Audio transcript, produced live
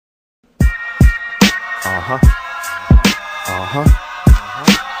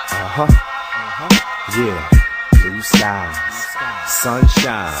Yeah, blue skies,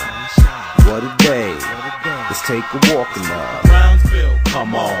 sunshine, what a day. Let's take a walk in love. Brownsville,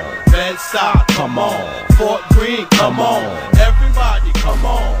 Come on, Bed-Stuy, come on, Fort Greene, come on. Everybody, come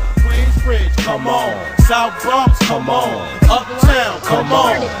on. Queensbridge, come on. South Bronx, come on. Uptown, come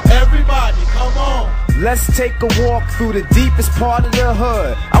on. Everybody, come on. let's take a walk through the deepest part of the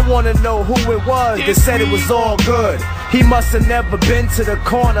hood. I wanna know who it was that said it was all good. He must have never been to the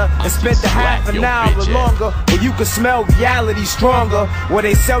corner and spent a half an hour longer where you could smell reality stronger, where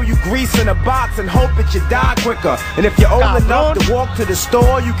they sell you grease in a box and hope that you die quicker. And if you're old enough to walk to the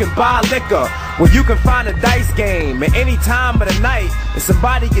store, you can buy liquor, where you can find a dice game at any time of the night, and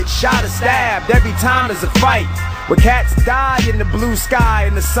somebody gets shot or stabbed every time there's a fight, where cats die in the blue sky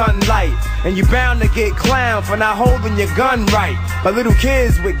in the sunlight, and you're bound to get clowned for not holding your gun right by little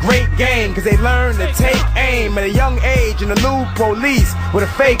kids with great game, cause they learn to take aim at a young age and elude police with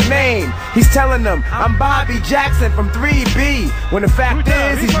a fake name. He's telling them, I'm Bobby Jackson from 3B, when the fact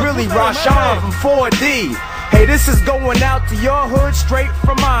is he's really Rashawn from 4D. Hey, this is going out to your hood straight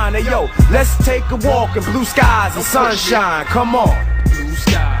from mine. Hey yo, let's take a walk in blue skies and sunshine. Come on. Blue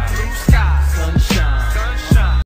skies.